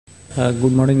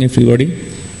Good morning, everybody.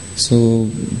 So,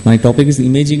 my topic is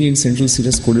imaging in central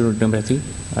serous chorioretinopathy.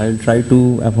 I'll try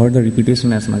to avoid the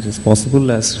repetition as much as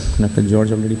possible, as Dr.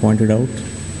 George already pointed out.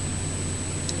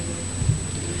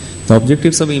 The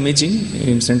objectives of imaging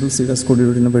in central serous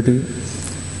chorioretinopathy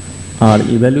are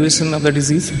evaluation of the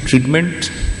disease, treatment,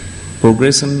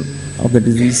 progression of the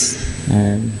disease,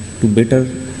 and to better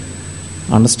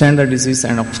understand the disease,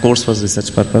 and of course for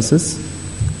research purposes.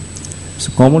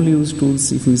 So commonly used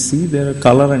tools, if you see, there are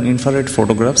color and infrared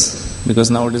photographs, because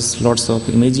nowadays lots of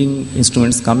imaging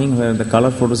instruments coming where the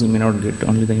color photos you may not get,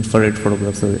 only the infrared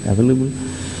photographs are available.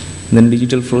 Then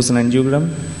digital fluorescent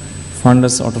angiogram,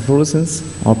 fundus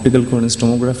autofluorescence, optical coherence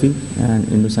tomography, and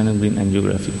indocyanine green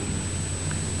angiography.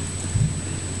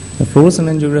 The fluorescent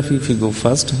angiography, if you go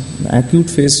first, the acute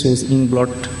phase shows ink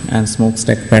blot and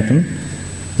smokestack pattern.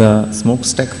 The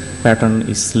smokestack pattern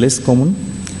is less common,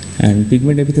 and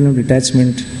pigment epithelium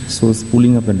detachment shows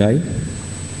pooling of the dye.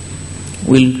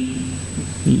 We'll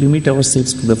limit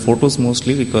ourselves to the photos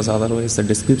mostly, because otherwise the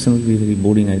description will be very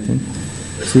boring, I think.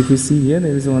 So if you see here,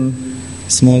 there is one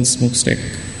small smokestack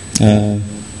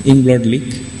ink blot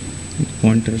leak.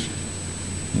 Pointer.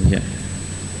 Yeah.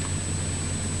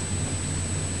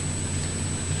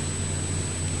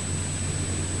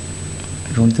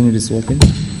 I don't think it is working.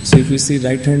 So if you see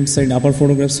right hand side upper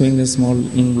photograph showing the small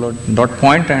ink blot dot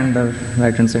point, and the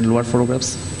right hand side lower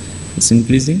photographs, it's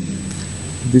increasing.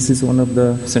 This is one of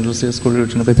the central serous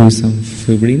chorioretinopathy with some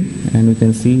fibrin, and we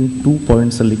can see 2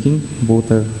 points are leaking, both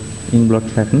are ink blot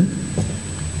pattern.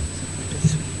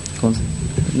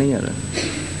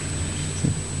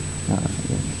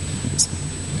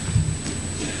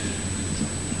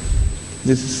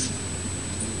 This is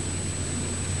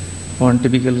one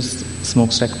typical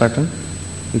smokestack pattern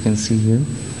you can see here.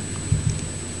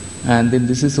 And then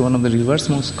this is one of the reverse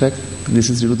smokestack. This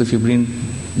is due to the fibrin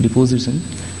deposition,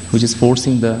 which is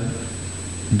forcing the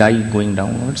dye going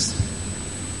downwards.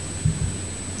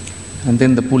 And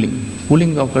then the pooling.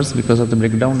 Pooling occurs because of the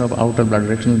breakdown of outer blood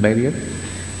retinal barrier,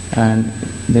 and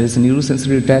there is a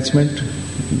neurosensory detachment,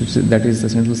 that is the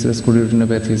central serous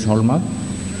chorioretinopathy's hallmark,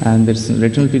 and there is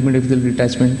retinal pigment epithelial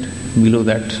detachment. Below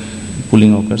that,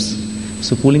 pooling occurs.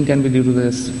 So pooling can be due to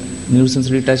the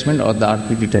neurosensory detachment or the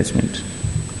RP detachment.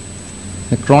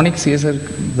 The chronic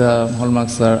CSR, the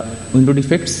hallmarks are window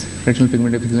defects, retinal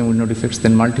pigment epithelium window defects,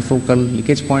 then multifocal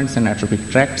leakage points and atrophic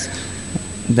tracts.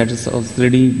 That is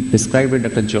already described by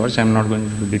Dr. George. I am not going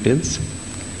into details.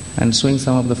 And showing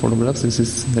some of the photographs, this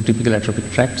is the typical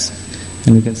atrophic tracts,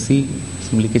 and you can see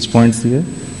some leakage points here.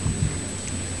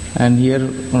 And here,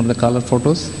 one of the color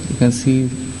photos, you can see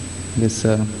this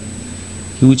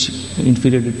huge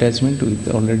inferior detachment with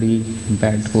already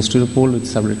bad posterior pole with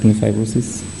subretinal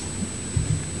fibrosis.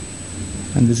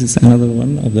 And this is another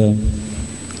one of the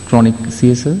chronic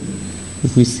CSR.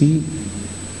 If we see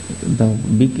the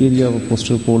big area of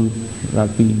posterior pole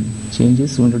RP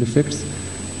changes, window defects,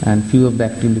 and few of the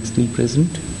active leaks still present.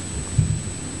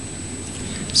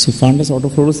 So fundus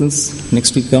autofluorescence,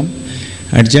 next we come.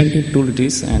 Adjunctive tool it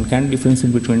is, and can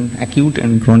differentiate between acute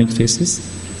and chronic phases.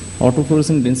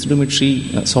 Autofluorescent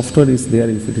densitometry software is there.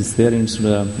 If it is there into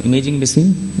the imaging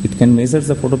machine, it can measure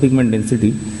the photopigment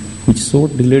density, which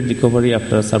shows delayed recovery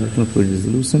after subretinal fluid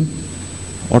resolution.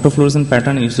 Autofluorescent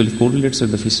pattern usually correlates with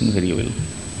the vision very well.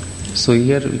 So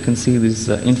here we can see these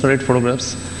infrared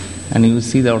photographs, and you will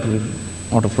see the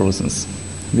autofluorescence.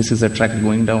 This is a tract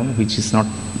going down, which is not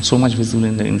so much visible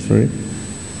in the infrared.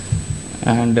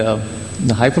 And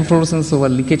the hyperfluorescence over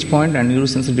leakage point and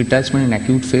neurosensory detachment in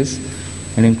acute phase.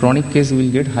 And in chronic case, we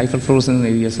will get hyperfluorescence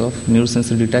areas of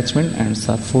neurosensory detachment and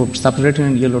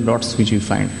subretinal yellow dots, which we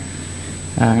find.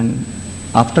 And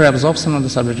after absorption of the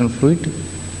subretinal fluid,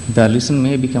 the lesion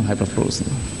may become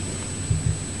hyperfluorescent.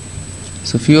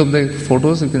 So few of the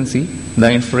photos you can see,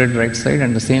 the infrared right side,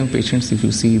 and the same patients, if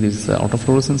you see this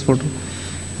autofluorescence photo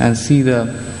and see the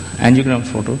angiogram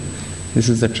photo, this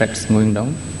is the tracts going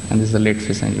down, and this is the late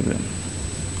phase angiogram.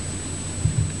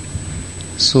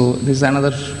 So this is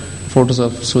another photos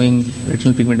of showing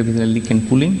retinal pigment epithelial leak and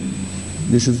pooling.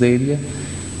 This is the area,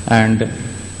 and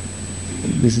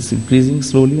this is increasing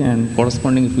slowly, and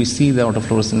corresponding, if we see the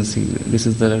autofluorescence, this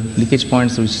is the leakage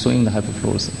points which is showing the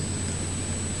hyperfluorescence.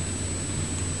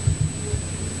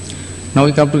 Now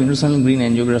we come to indocyanine green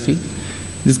angiography.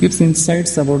 This gives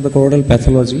insights about the choroidal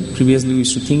pathology. Previously we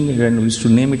used to think and we used to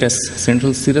name it as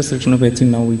central serous retinopathy.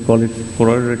 Now we call it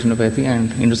choroidal retinopathy, and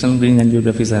indocyanine green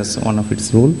angiography has one of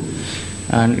its role.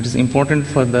 And it is important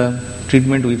for the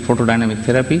treatment with photodynamic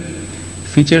therapy.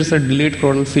 Features are delayed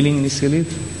choroidal filling initially.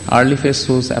 Early phase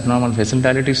shows abnormal vessel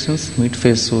dilatations. Mid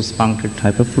phase shows punctate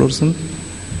hyperfluorescence.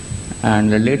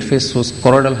 And the late phase shows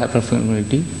choroidal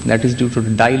hyperpermeability, that is due to the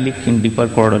dye leak in deeper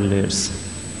choroidal layers.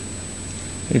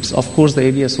 It's of course the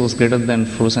area shows greater than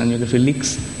fluorescent angiography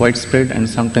leaks, widespread, and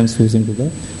sometimes goes into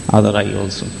the other eye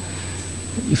also.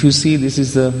 If you see, this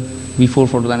is the before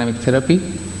photodynamic therapy,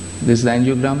 this is the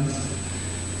angiogram,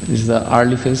 this is the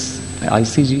early phase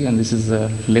ICG, and this is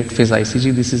the late phase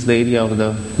ICG. This is the area of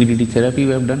the PDT therapy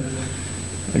we have done.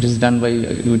 It is done by,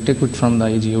 you take it from the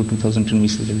IGO 2010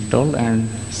 Mrs. et al. And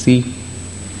see,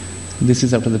 this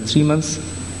is after the 3 months,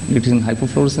 it is in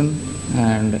hypofluorescent,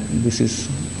 and this is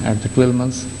at the 12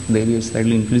 months, the area is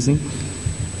slightly increasing.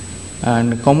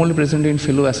 And commonly present in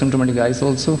fellow asymptomatic eyes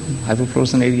also,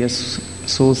 hypofluorescent areas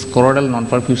shows choroidal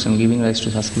non-perfusion, giving rise to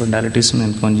vascular dilatation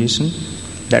and congestion.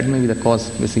 That may be the cause,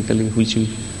 basically, which we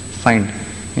find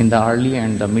in the early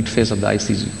and the mid phase of the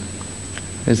ICG.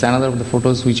 There is another of the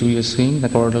photos which we are seeing, the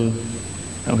choroidal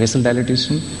vessel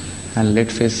dilatation and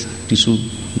late phase tissue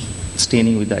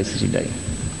staining with the ICG dye.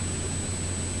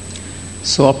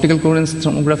 So optical coherence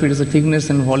tomography is a thickness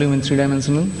and volume in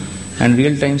 3-dimensional, and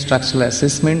real-time structural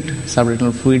assessment,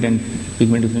 subretinal fluid and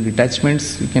pigment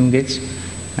detachments you can get,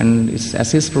 and it's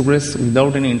assess progress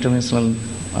without any interventional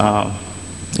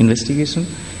investigation,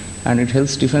 and it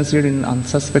helps differentiate in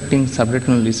unsuspecting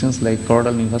subretinal lesions like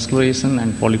choroidal neovascularization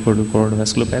and polychoroidal choroidal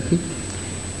vasculopathy.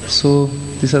 So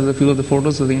these are the few of the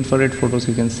photos of the infrared photos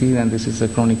you can see, and this is a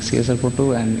chronic CSR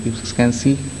photo, and you can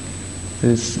see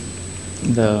this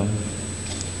the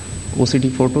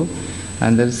OCT photo,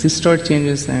 and there is cystoid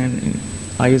changes and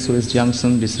ISOS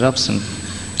junction disruption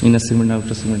in a segment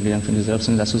outer segment junction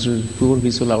disruption is associated with poor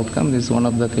visual outcome. This is one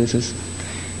of the cases.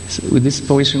 So with this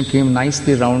patient came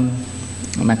nicely round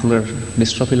macular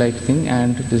dystrophy-like thing,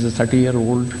 and this is a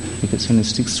 30-year-old, you can see in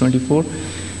 624.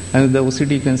 And with the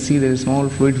OCT, you can see there is small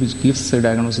fluid which gives a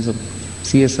diagnosis of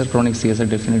CSR, chronic CSR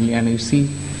definitely, and you see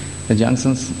the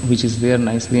junctions which is there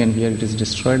nicely, and here it is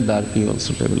destroyed, the RP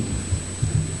also stable.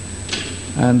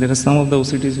 And there are some of the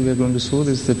OCTs we are going to show.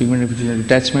 This is the pigment epithelial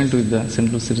detachment with the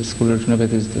central serous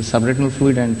retinopathy, is the subretinal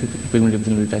fluid and pigment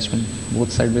epithelial detachment,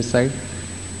 both side by side.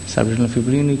 Subretinal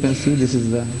fibrin, you can see, this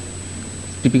is the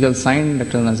typical sign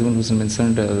Dr. Nazimun Hussain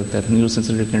mentioned, that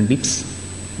neurosensory retinal dips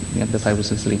at the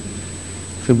fibrosensory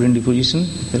fibrin deposition.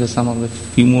 There are some of the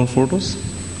few more photos.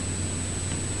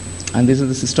 And this is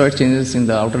the cystoid changes in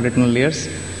the outer retinal layers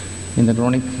in the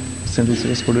chronic central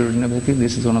serous retinopathy.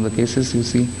 This is one of the cases you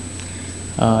see.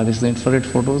 This is the infrared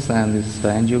photos, and this is the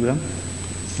angiogram,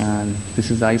 and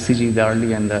this is the ICG, the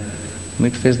early and the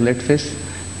mid phase, late phase.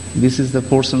 This is the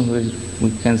portion where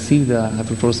we can see the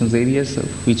hyperfluorescence areas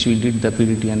of which we did the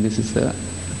PDT, and this is the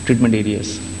treatment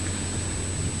areas.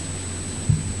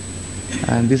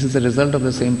 And this is the result of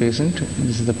the same patient.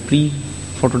 This is the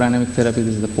pre-photodynamic therapy,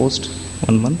 this is the post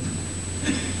 1 month.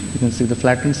 You can see the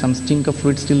flattened, some stink of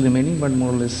fluid still remaining, but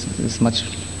more or less is much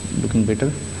looking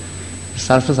better.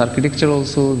 Surface architecture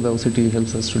also, the OCT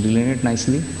helps us to delineate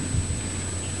nicely.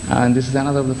 And this is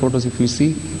another of the photos. If you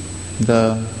see,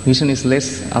 the vision is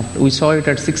less. We saw it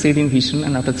at 618 vision,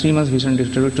 and after 3 months vision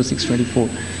deteriorated to 624.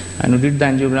 And we did the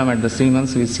angiogram at the 3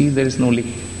 months, we see there is no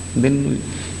leak. Then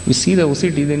we see the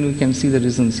OCT, then we can see the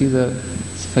reason, see the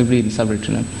fibrin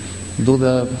subretinal. Though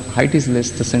the height is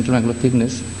less, the central macular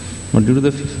thickness, but due to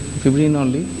the fibrin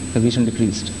only, the vision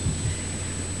decreased.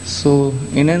 So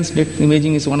enhanced depth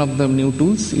imaging is one of the new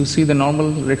tools. You see the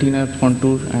normal retina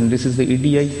contour, and this is the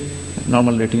EDI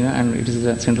normal retina, and it is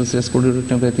the central serous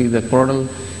retinopathy. The choroidal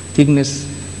thickness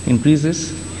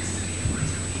increases,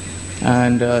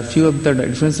 and a few of the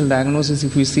differential diagnoses.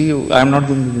 If we see, I am not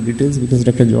going into the details because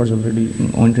Dr. George already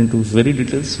went into very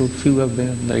details. So few of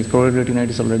them, like choroidal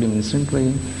retinitis, already mentioned by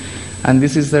him. And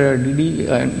this is the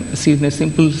DD. See in a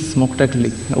simple smokestack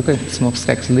leak. Okay,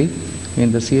 smokestack leak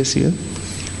in the CSU.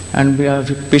 And we have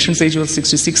patient's age was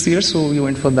 66 years, so we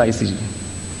went for the ICG.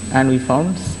 And we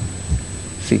found,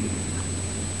 see,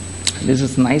 this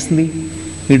is nicely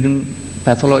hidden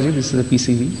pathology. This is a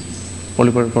PCV,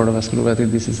 polychoroidal choroidal vasculopathy.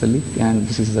 This is the leak, and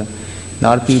this is the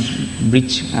RP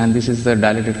breach, and this is the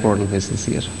dilated choroidal vessels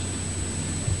here.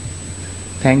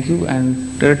 Thank you. And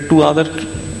there are two other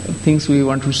things we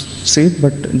want to say,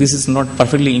 but this is not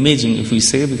perfectly imaging if we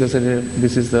say, because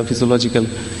this is the physiological,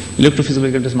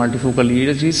 electrophysiological multifocal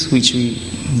EEGs, which we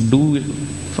do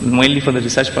mainly for the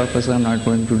research purpose. I'm not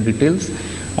going into details.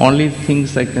 Only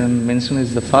things I can mention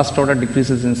is the first order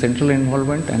decreases in central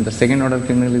involvement, and the second order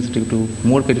canal is due to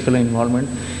more peripheral involvement.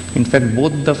 In fact,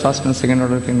 both the first and second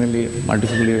order canal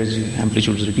multifocal EEG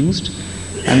amplitude is reduced.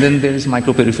 And then there is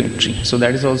microperimetry. So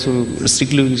that is also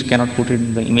strictly we cannot put it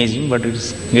in the imaging, but it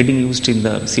is getting used in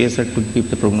the CSR to give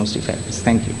the prognostic factors.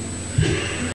 Thank you.